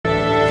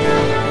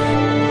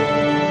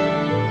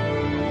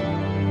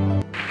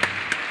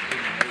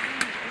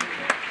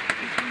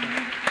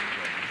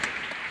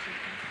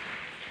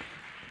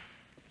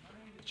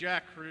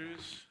Jack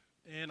Kruse,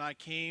 and I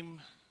came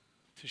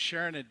to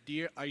share an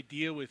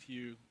idea with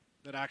you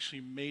that actually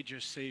may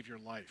just save your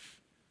life.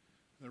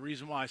 And the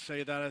reason why I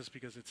say that is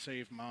because it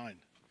saved mine.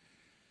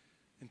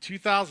 In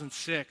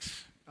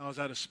 2006, I was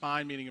at a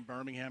spine meeting in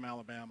Birmingham,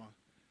 Alabama,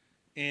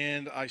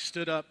 and I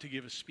stood up to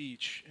give a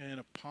speech, and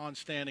upon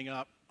standing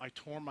up, I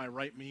tore my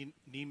right knee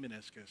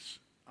meniscus.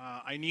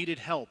 I needed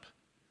help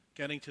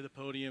getting to the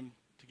podium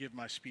to give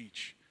my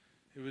speech.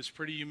 It was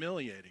pretty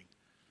humiliating.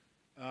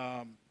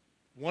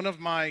 One of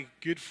my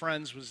good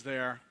friends was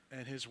there,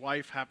 and his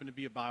wife happened to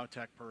be a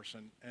biotech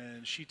person,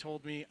 and she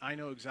told me, I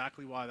know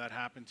exactly why that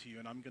happened to you,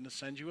 and I'm going to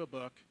send you a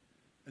book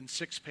and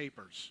 6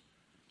 papers.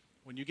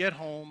 When you get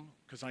home,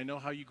 because I know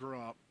how you grew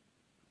up,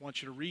 I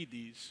want you to read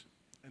these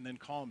and then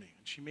call me.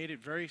 And she made it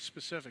very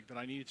specific that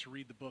I needed to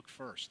read the book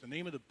first. The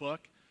name of the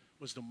book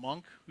was The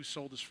Monk Who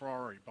Sold His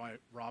Ferrari by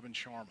Robin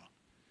Sharma.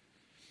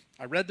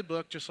 I read the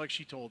book just like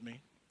she told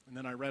me, and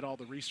then I read all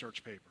the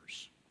research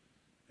papers.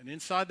 And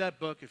inside that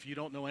book, if you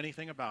don't know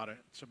anything about it,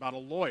 it's about a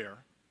lawyer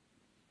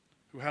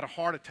who had a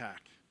heart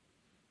attack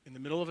in the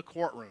middle of a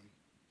courtroom,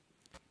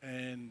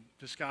 and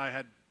this guy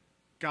had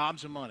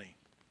gobs of money.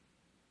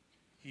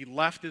 He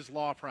left his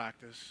law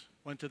practice,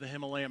 went to the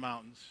Himalaya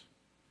mountains,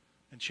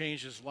 and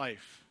changed his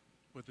life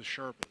with the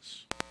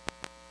Sherpas.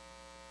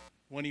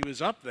 When he was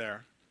up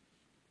there,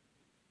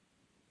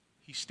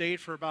 he stayed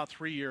for about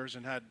 3 years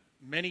and had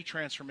many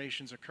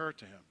transformations occur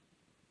to him.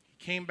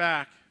 He came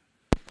back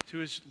to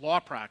his law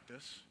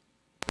practice,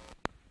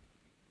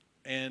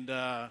 and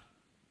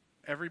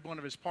every one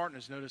of his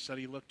partners noticed that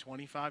he looked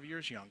 25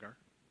 years younger.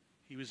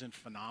 He was in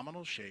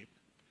phenomenal shape.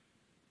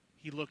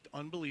 He looked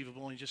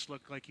unbelievable, and he just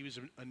looked like he was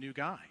a new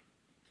guy.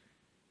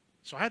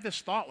 So I had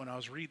this thought when I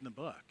was reading the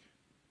book.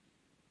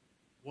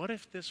 What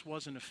if this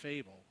wasn't a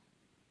fable?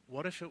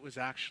 What if it was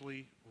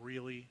actually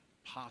really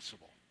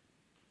possible?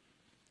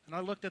 And I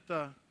looked at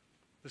the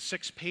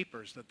 6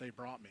 papers that they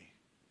brought me,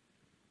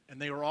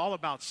 and they were all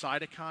about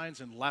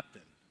cytokines and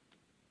leptin.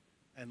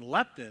 And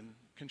leptin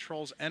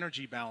controls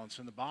energy balance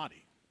in the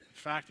body. In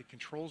fact, it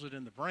controls it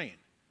in the brain.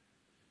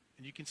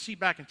 And you can see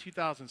back in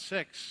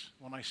 2006,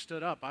 when I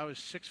stood up, I was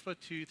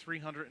 6'2",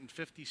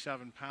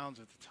 357 pounds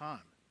at the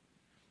time.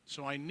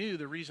 So I knew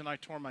the reason I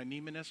tore my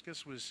knee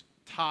meniscus was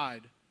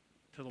tied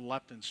to the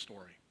leptin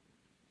story.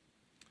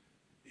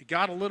 It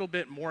got a little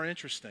bit more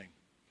interesting.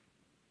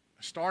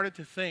 I started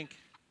to think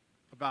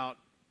about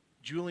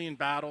Julian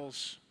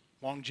Battle's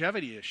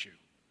longevity issue.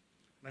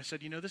 And I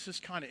said, you know, this is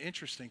kind of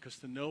interesting because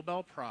the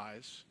Nobel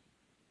Prize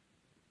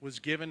was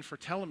given for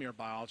telomere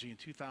biology in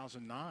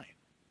 2009.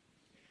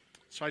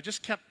 So I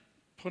just kept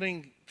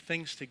putting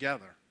things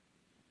together.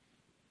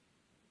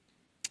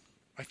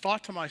 I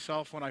thought to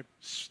myself, when I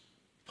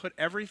put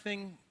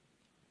everything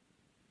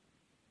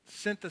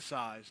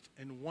synthesized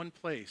in one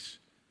place,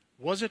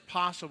 was it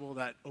possible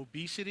that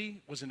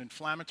obesity was an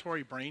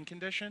inflammatory brain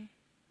condition?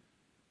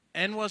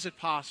 And was it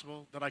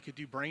possible that I could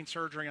do brain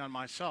surgery on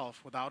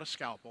myself without a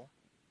scalpel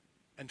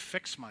and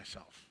fix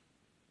myself?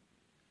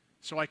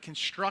 So I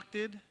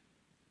constructed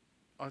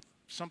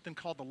something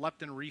called the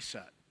Leptin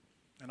Reset.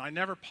 And I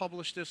never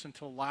published this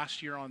until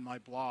last year on my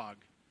blog.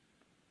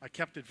 I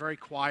kept it very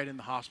quiet in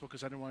the hospital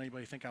because I didn't want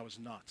anybody to think I was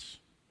nuts.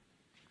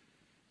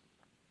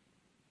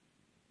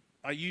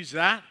 I use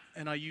that,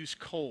 and I use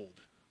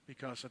cold,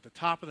 because at the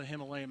top of the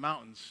Himalaya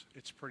mountains,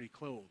 it's pretty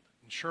cold.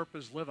 And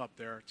Sherpas live up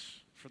there.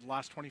 It's for the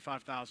last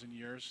 25,000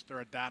 years, they're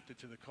adapted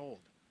to the cold.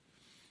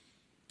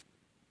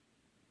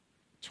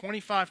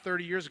 25,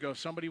 30 years ago, if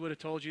somebody would have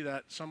told you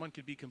that someone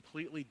could be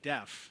completely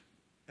deaf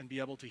and be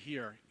able to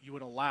hear, you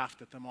would have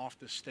laughed at them off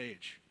this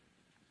stage.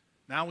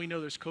 Now we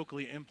know there's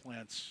cochlear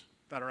implants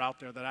that are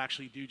out there that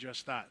actually do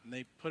just that. And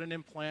they put an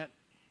implant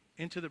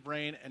into the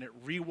brain, and it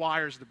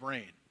rewires the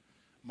brain.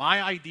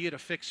 My idea to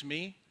fix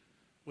me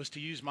was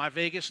to use my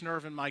vagus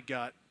nerve in my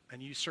gut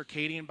and use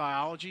circadian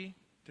biology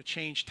to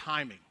change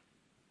timing.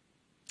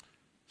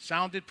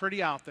 Sounded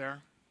pretty out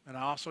there, and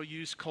I also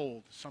used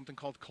cold, something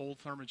called cold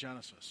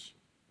thermogenesis.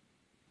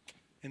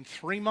 In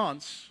 3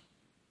 months,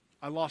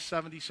 I lost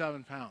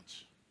 77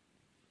 pounds.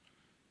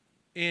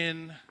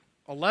 In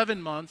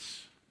 11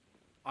 months,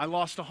 I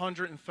lost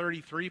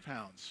 133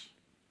 pounds.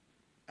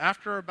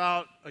 After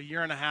about a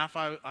year and a half,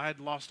 I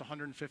had lost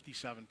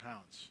 157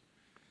 pounds.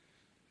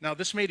 Now,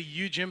 this made a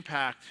huge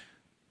impact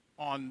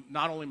on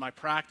not only my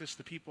practice,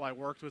 the people I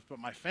worked with, but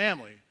my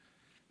family.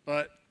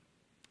 But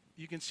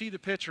you can see the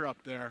picture up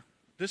there.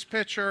 This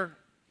picture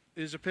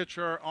is a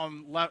picture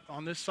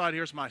on this side.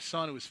 Here's my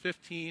son, who was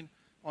 15.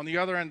 On the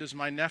other end is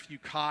my nephew,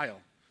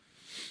 Kyle.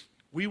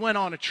 We went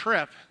on a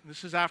trip.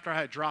 This is after I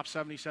had dropped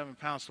 77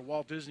 pounds, to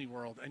Walt Disney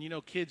World. And you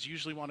know, kids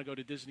usually want to go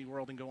to Disney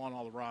World and go on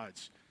all the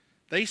rides.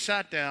 They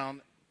sat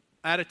down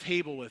at a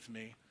table with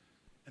me,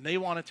 and they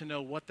wanted to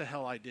know what the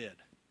hell I did.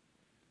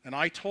 And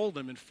I told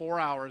them in 4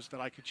 hours that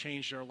I could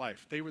change their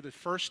life. They were the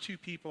first 2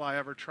 people I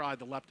ever tried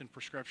the leptin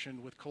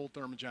prescription with cold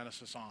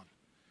thermogenesis on.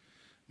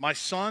 My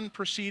son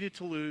proceeded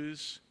to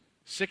lose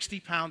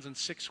 60 pounds in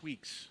 6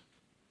 weeks.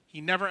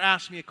 He never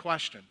asked me a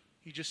question.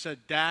 He just said,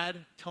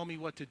 Dad, tell me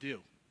what to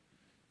do.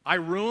 I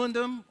ruined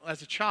him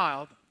as a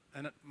child.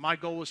 And my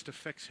goal was to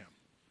fix him.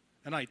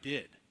 And I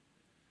did.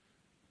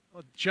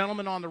 A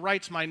gentleman on the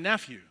right's my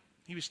nephew.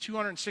 He was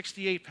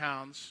 268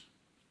 pounds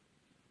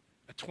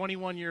at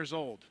 21 years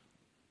old.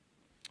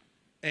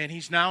 And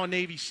he's now a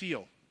Navy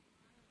SEAL.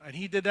 And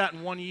he did that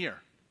in 1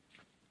 year,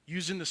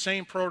 using the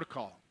same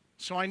protocol.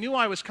 So I knew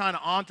I was kind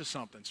of onto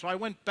something. So I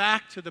went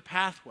back to the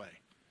pathway.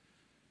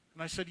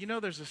 And I said, you know,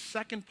 there's a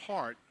second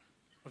part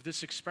of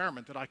this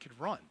experiment that I could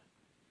run.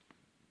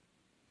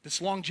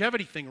 This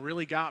longevity thing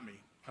really got me.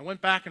 I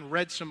went back and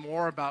read some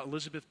more about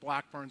Elizabeth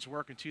Blackburn's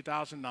work in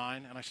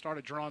 2009, and I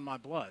started drawing my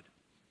blood.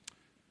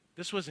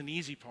 This was an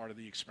easy part of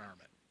the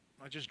experiment.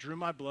 I just drew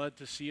my blood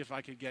to see if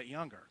I could get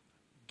younger.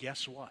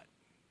 Guess what?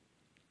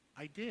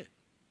 I did.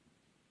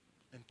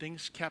 And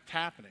things kept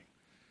happening.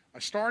 I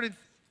started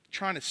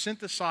trying to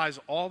synthesize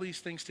all these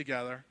things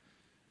together.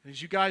 And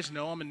as you guys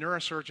know, I'm a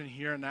neurosurgeon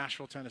here in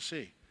Nashville,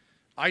 Tennessee.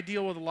 I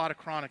deal with a lot of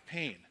chronic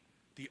pain.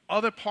 The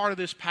other part of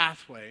this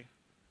pathway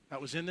that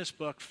was in this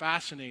book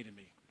fascinated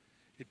me.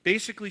 It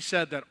basically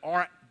said that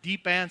our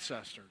deep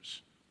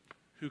ancestors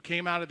who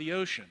came out of the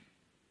ocean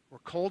were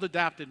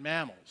cold-adapted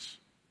mammals.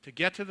 To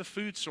get to the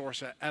food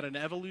source at an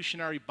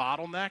evolutionary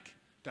bottleneck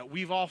that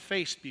we've all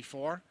faced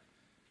before,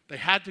 they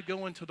had to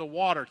go into the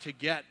water to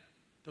get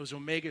those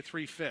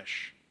omega-3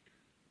 fish.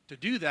 To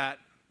do that,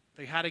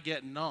 they had to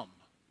get numb.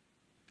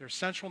 Their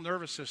central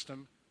nervous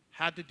system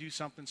had to do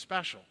something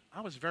special.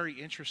 I was very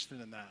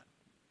interested in that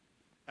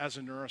as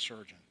a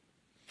neurosurgeon.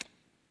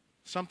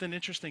 Something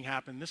interesting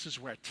happened. This is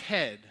where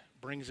TED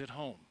brings it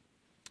home.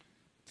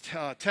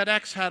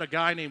 TEDx had a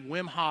guy named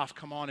Wim Hof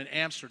come on in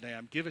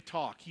Amsterdam, give a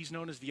talk. He's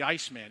known as the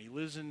Iceman. He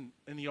lives in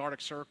the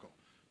Arctic Circle,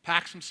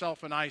 packs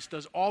himself in ice,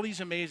 does all these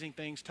amazing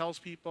things, tells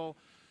people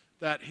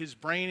that his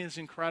brain is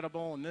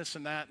incredible and this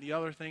and that and the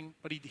other thing,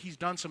 but he's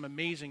done some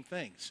amazing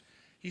things.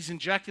 He's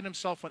injected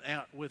himself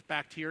with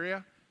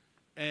bacteria,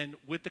 and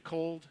with the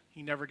cold,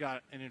 he never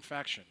got an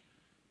infection.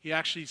 He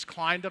actually has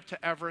climbed up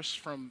to Everest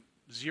from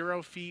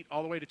 0 feet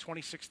all the way to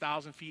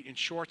 26,000 feet in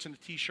shorts and a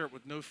t-shirt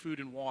with no food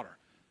and water.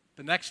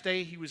 The next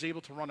day, he was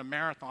able to run a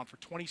marathon for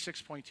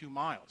 26.2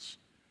 miles.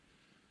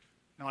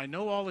 Now, I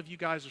know all of you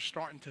guys are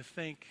starting to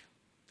think,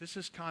 this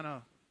is kind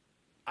of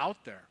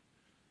out there,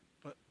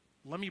 but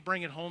let me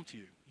bring it home to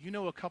you. You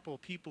know a couple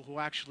of people who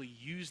actually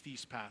use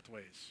these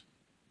pathways.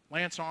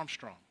 Lance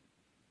Armstrong,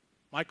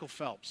 Michael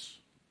Phelps,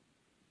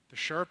 the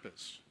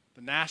Sherpas,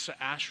 the NASA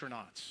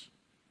astronauts.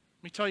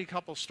 Let me tell you a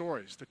couple of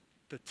stories.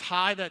 The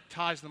tie that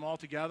ties them all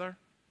together,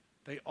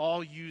 they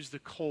all use the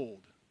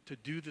cold to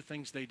do the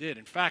things they did.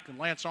 In fact, in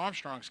Lance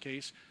Armstrong's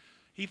case,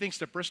 he thinks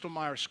that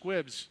Bristol-Myers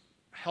Squibbs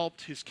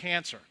helped his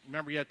cancer.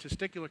 Remember, he had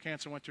testicular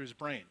cancer, went to his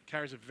brain.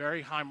 Carries a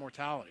very high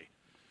mortality.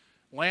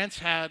 Lance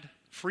had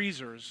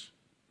freezers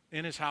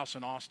in his house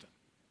in Austin.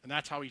 And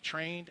that's how he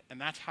trained,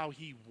 and that's how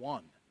he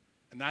won.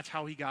 And that's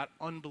how he got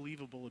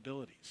unbelievable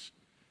abilities.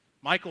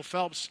 Michael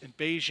Phelps in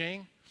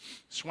Beijing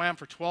swam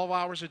for 12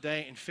 hours a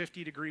day in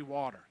 50-degree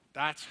water.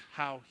 That's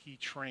how he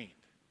trained.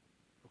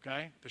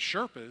 Okay? The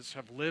Sherpas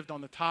have lived on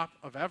the top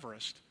of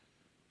Everest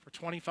for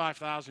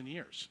 25,000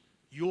 years.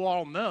 You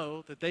all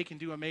know that they can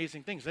do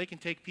amazing things. They can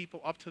take people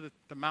up to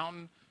the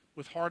mountain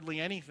with hardly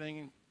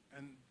anything,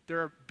 and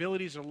their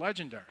abilities are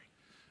legendary.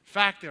 In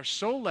fact, they're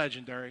so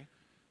legendary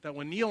that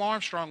when Neil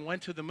Armstrong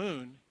went to the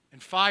moon, in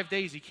 5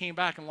 days he came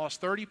back and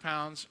lost 30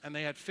 pounds, and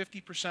they had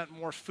 50%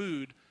 more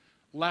food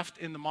left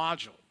in the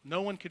module.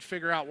 No one could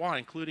figure out why,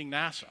 including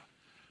NASA.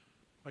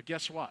 But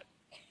guess what?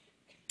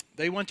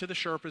 They went to the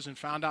Sherpas and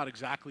found out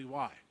exactly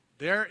why.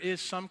 There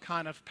is some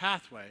kind of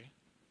pathway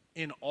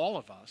in all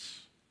of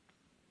us,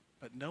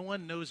 but no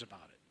one knows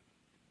about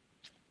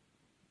it.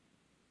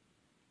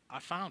 I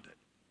found it,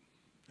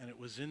 and it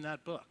was in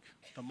that book,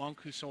 The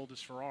Monk Who Sold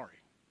His Ferrari.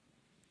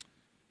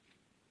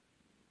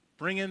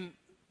 Bringing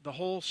the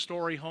whole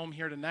story home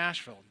here to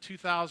Nashville. In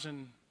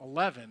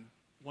 2011,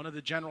 one of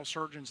the general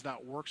surgeons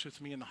that works with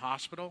me in the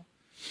hospital,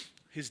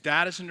 his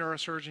dad is a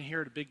neurosurgeon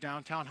here at a big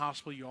downtown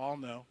hospital you all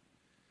know.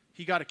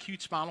 He got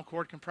acute spinal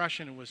cord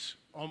compression and was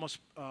almost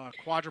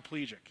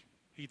quadriplegic.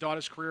 He thought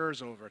his career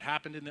was over. It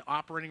happened in the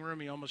operating room.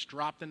 He almost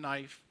dropped a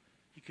knife.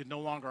 He could no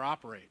longer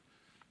operate.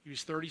 He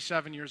was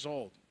 37 years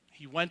old.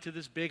 He went to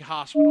this big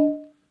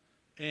hospital,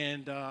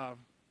 and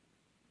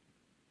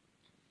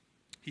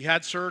he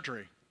had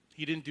surgery.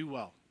 He didn't do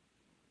well.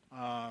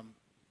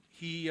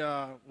 He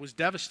was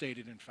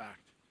devastated, in fact.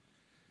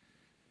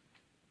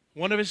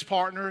 One of his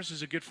partners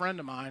is a good friend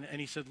of mine, and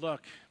he said,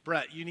 look,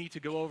 Brett, you need to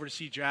go over to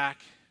see Jack,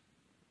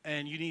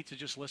 and you need to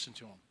just listen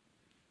to him.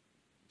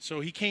 So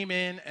he came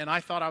in, and I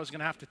thought I was going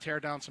to have to tear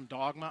down some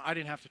dogma. I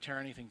didn't have to tear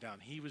anything down.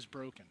 He was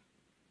broken.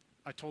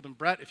 I told him,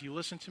 Brett, if you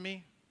listen to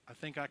me, I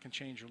think I can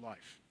change your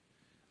life.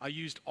 I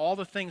used all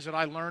the things that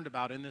I learned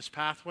about in this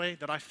pathway,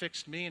 that I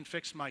fixed me and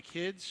fixed my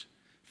kids,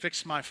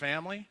 fixed my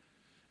family,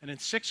 and in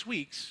 6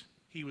 weeks,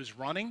 he was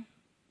running,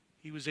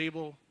 he was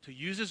able to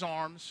use his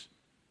arms,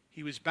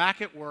 he was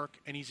back at work,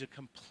 and he's a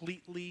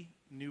completely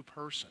new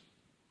person.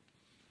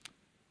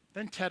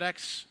 Then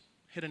TEDx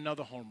hit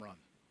another home run.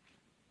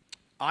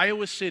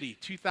 Iowa City,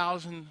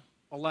 2000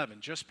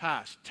 11, just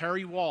passed,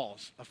 Terry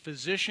Walls, a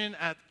physician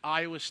at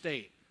Iowa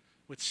State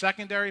with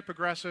secondary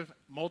progressive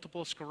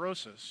multiple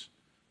sclerosis,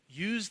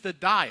 used the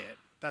diet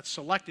that's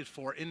selected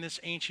for in this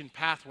ancient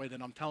pathway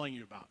that I'm telling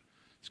you about.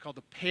 It's called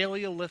the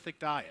Paleolithic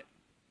diet.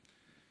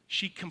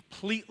 She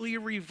completely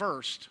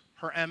reversed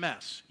her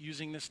MS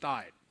using this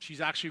diet.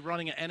 She's actually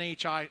running an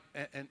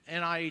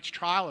NIH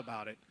trial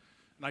about it,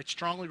 and I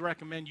strongly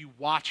recommend you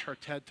watch her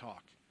TED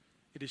Talk.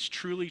 It is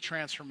truly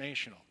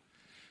transformational.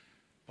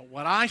 But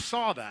when I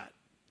saw that,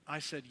 I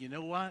said, you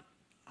know what?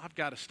 I've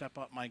got to step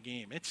up my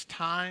game. It's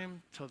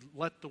time to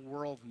let the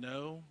world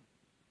know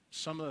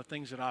some of the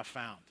things that I've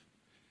found.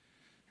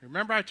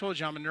 Remember I told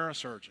you I'm a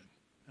neurosurgeon,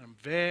 and I'm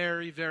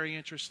very, very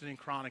interested in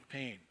chronic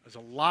pain. There's a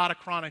lot of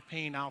chronic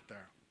pain out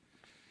there.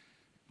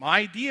 My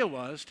idea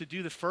was to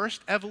do the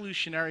first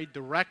evolutionary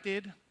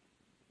directed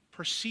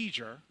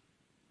procedure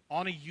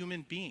on a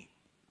human being.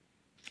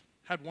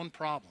 Had one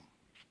problem.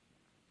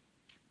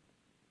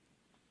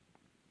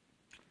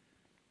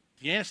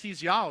 The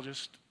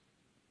anesthesiologist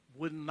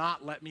would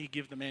not let me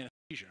give them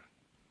anesthesia.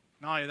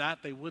 Not only that,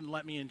 they wouldn't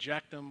let me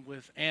inject them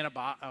with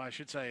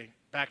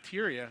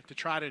bacteria to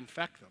try to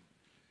infect them.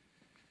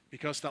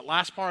 Because that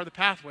last part of the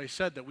pathway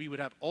said that we would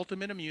have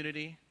ultimate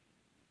immunity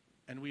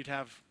and we'd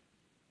have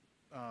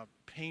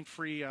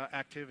pain-free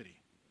activity.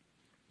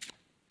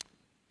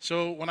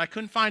 So when I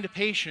couldn't find a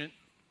patient,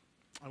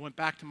 I went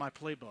back to my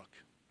playbook.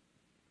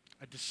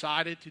 I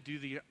decided to do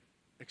the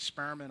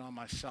experiment on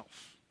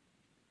myself.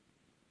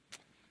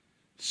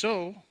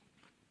 So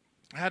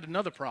I had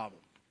another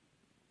problem.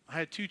 I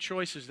had two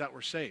choices that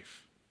were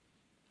safe.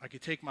 I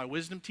could take my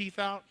wisdom teeth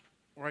out,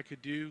 or I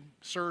could do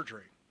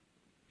surgery.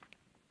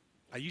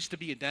 I used to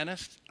be a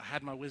dentist. I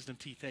had my wisdom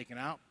teeth taken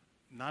out.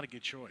 Not a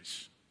good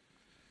choice.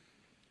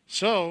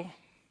 So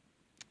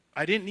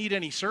I didn't need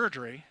any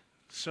surgery,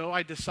 so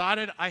I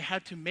decided I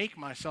had to make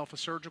myself a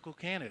surgical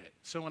candidate.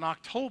 So in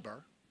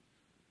October,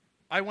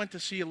 I went to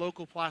see a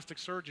local plastic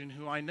surgeon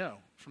who I know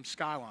from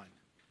Skyline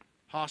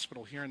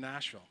Hospital here in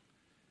Nashville.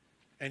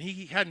 And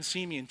he hadn't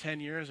seen me in 10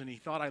 years, and he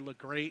thought I looked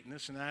great and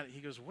this and that. He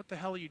goes, what the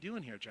hell are you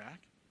doing here, Jack?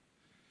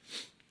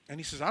 And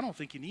he says, I don't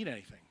think you need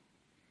anything.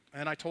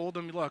 And I told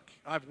him, look,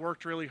 I've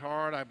worked really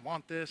hard. I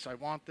want this,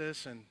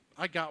 and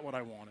I got what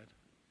I wanted.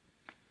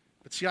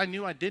 But see, I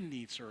knew I didn't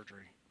need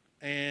surgery.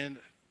 And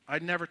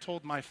I'd never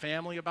told my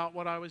family about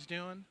what I was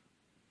doing.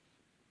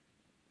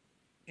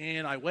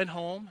 And I went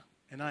home,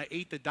 and I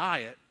ate the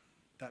diet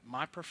that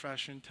my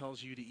profession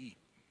tells you to eat.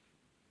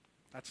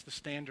 That's the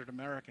standard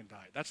American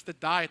diet. That's the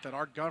diet that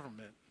our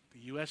government,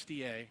 the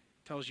USDA,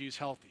 tells you is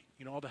healthy.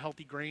 You know, all the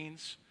healthy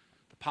grains,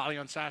 the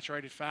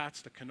polyunsaturated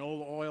fats, the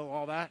canola oil,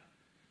 all that.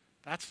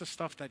 That's the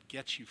stuff that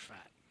gets you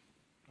fat,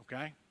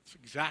 okay? It's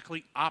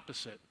exactly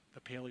opposite the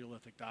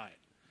Paleolithic diet.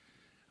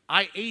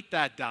 I ate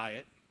that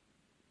diet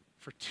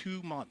for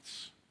 2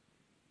 months.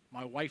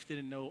 My wife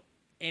didn't know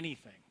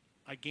anything.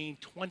 I gained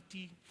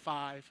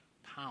 25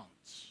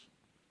 pounds.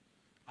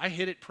 I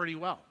hit it pretty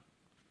well.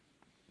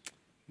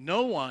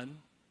 No one,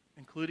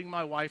 including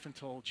my wife,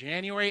 until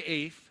January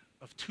 8th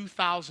of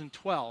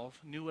 2012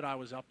 knew what I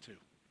was up to.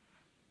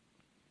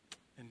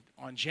 And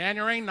on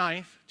January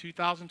 9th,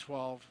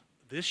 2012,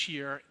 this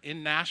year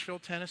in Nashville,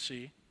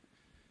 Tennessee,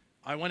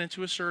 I went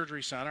into a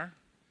surgery center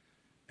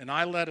and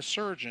I let a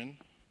surgeon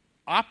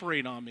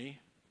operate on me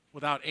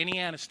without any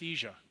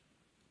anesthesia.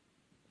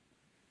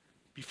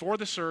 Before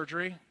the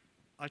surgery,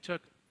 I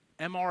took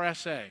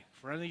MRSA.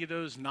 For any of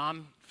those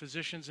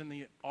non-physicians in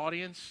the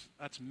audience,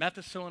 that's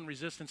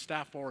methicillin-resistant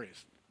Staph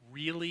aureus.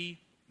 Really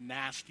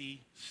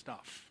nasty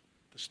stuff.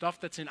 The stuff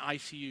that's in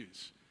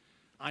ICUs.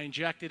 I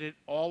injected it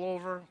all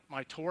over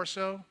my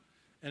torso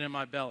and in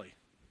my belly.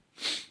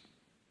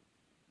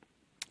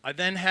 I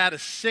then had a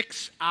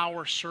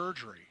 6-hour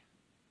surgery,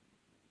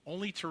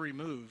 only to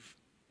remove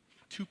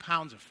 2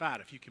 pounds of fat,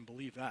 if you can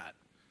believe that.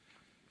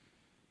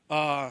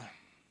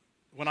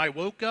 When I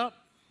woke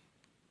up,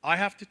 I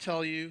have to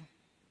tell you,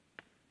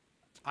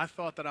 I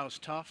thought that I was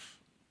tough.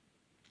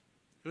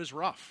 It was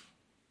rough.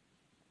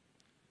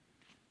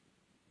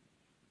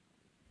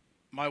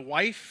 My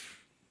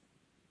wife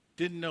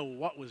didn't know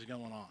what was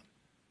going on.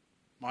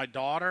 My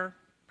daughter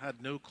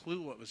had no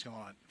clue what was going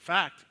on. In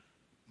fact,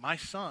 my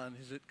son,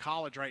 who's at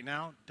college right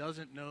now,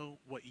 doesn't know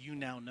what you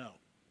now know.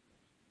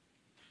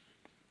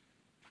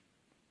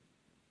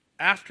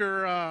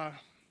 After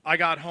I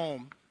got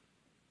home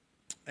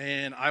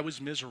and I was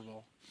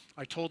miserable,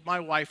 I told my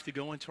wife to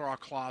go into our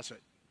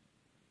closet.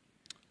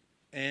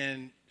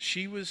 And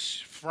she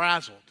was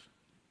frazzled.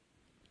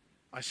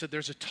 I said,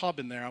 there's a tub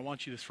in there. I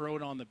want you to throw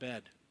it on the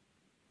bed.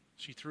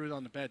 She threw it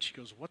on the bed. She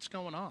goes, what's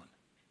going on?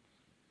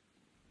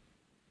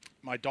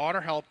 My daughter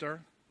helped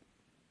her.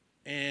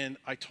 And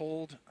I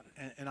told,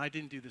 and I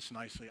didn't do this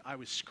nicely, I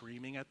was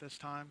screaming at this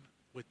time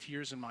with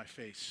tears in my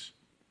face.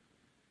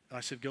 And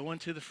I said, go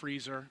into the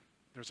freezer.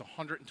 There's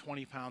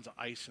 120 pounds of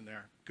ice in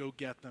there. Go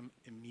get them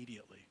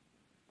immediately.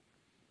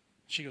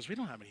 She goes, we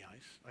don't have any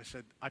ice. I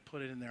said, I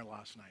put it in there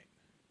last night.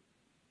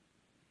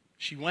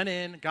 She went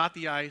in, got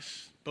the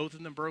ice, both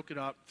of them broke it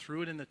up,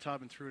 threw it in the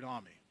tub, and threw it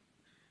on me.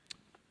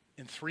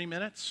 In 3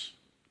 minutes,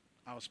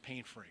 I was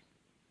pain-free.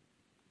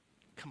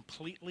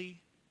 Completely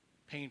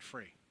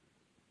pain-free.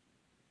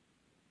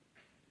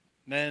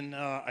 Then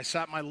I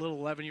sat my little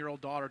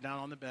 11-year-old daughter down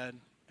on the bed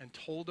and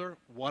told her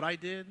what I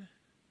did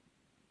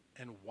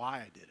and why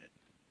I did it.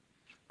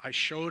 I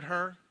showed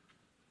her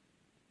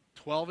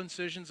 12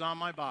 incisions on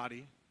my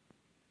body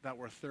that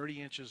were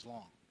 30 inches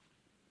long.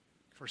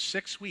 For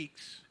 6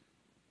 weeks,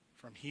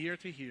 from here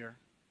to here,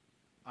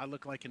 I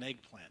looked like an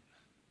eggplant.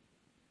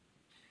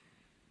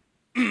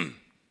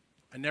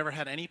 I never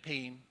had any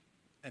pain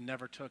and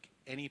never took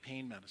any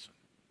pain medicine.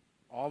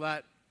 All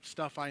that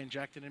stuff I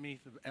injected in me,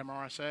 the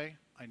MRSA,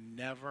 I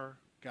never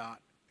got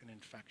an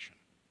infection.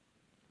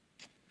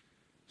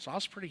 So I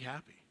was pretty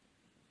happy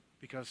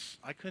because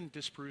I couldn't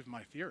disprove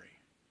my theory.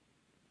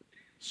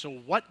 So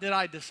what did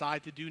I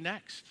decide to do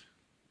next?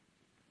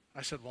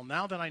 I said, well,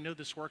 now that I know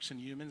this works in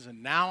humans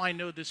and now I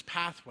know this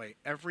pathway,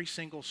 every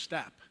single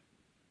step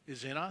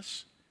is in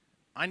us,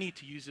 I need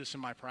to use this in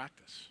my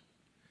practice.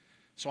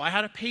 So I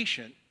had a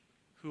patient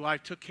who I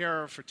took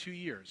care of for 2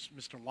 years,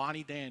 Mr.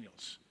 Lonnie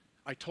Daniels.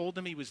 I told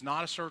him he was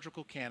not a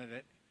surgical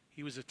candidate.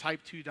 He was a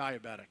type 2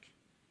 diabetic.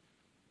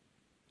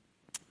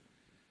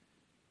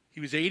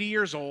 He was 80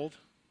 years old,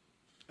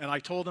 and I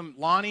told him,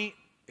 Lonnie,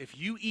 if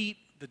you eat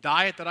the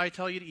diet that I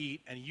tell you to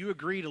eat and you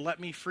agree to let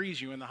me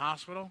freeze you in the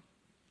hospital,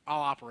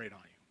 I'll operate on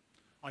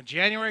you. On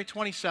January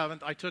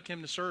 27th, I took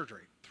him to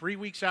surgery, 3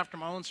 weeks after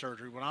my own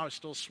surgery when I was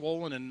still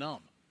swollen and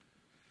numb.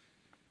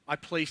 I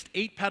placed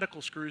 8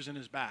 pedicle screws in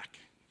his back.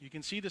 You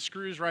can see the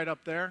screws right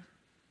up there.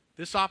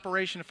 This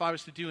operation, if I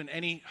was to do in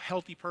any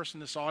healthy person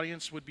in this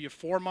audience, would be a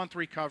 4-month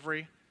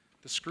recovery.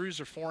 The screws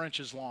are 4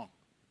 inches long.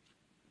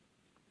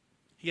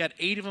 He had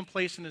 8 of them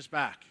placed in his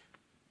back.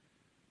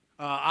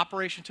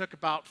 Operation took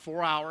about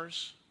 4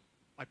 hours.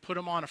 I put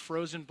him on a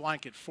frozen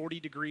blanket, 40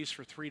 degrees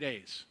for 3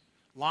 days.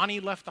 Lonnie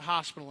left the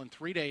hospital in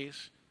 3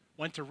 days,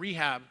 went to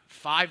rehab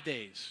 5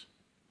 days,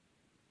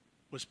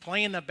 was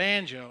playing the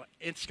banjo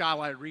in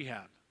Skylight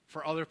Rehab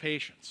for other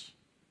patients.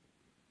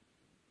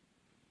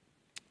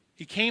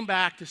 He came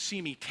back to see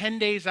me 10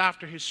 days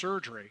after his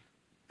surgery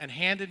and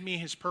handed me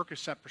his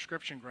Percocet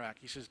prescription back.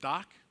 He says,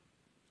 Doc,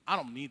 I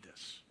don't need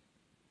this.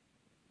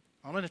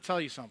 I'm going to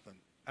tell you something.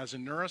 As a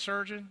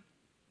neurosurgeon,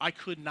 I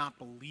could not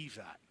believe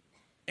that.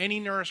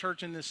 Any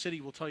neurosurgeon in this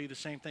city will tell you the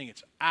same thing.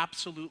 It's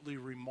absolutely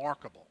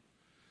remarkable.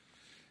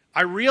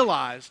 I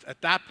realized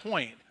at that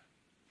point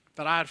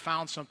that I had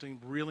found something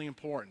really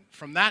important.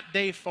 From that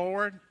day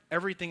forward,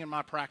 everything in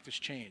my practice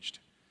changed.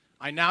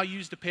 I now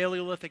use the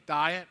Paleolithic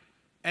diet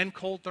and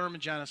cold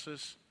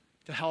thermogenesis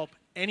to help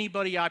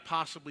anybody I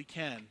possibly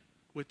can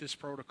with this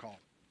protocol.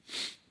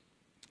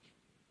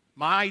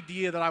 My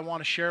idea that I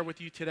want to share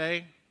with you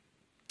today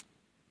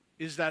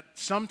is that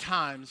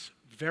sometimes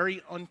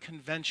very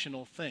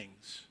unconventional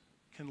things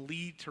can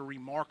lead to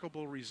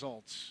remarkable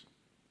results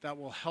that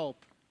will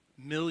help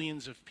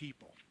millions of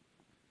people.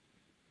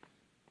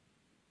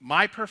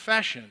 My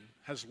profession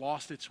has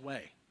lost its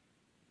way.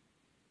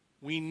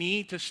 We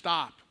need to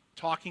stop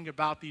talking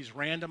about these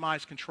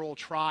randomized controlled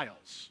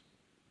trials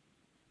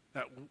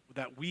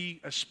that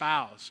we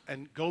espouse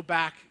and go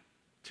back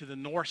to the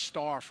North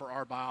Star for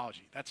our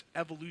biology. That's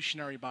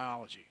evolutionary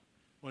biology.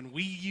 When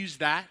we use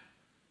that,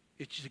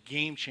 it's a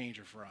game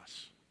changer for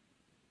us.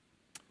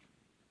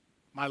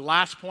 My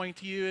last point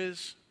to you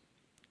is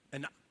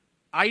an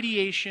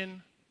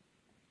ideation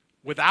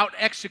without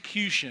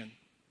execution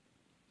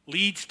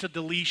leads to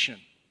deletion.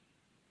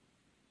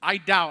 I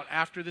doubt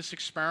after this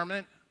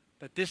experiment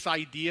that this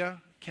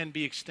idea can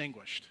be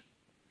extinguished.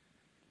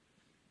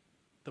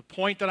 The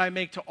point that I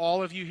make to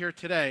all of you here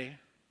today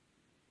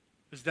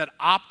is that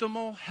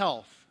optimal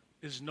health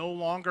is no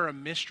longer a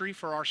mystery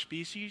for our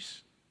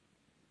species.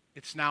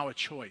 It's now a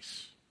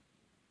choice.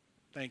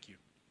 Thank you.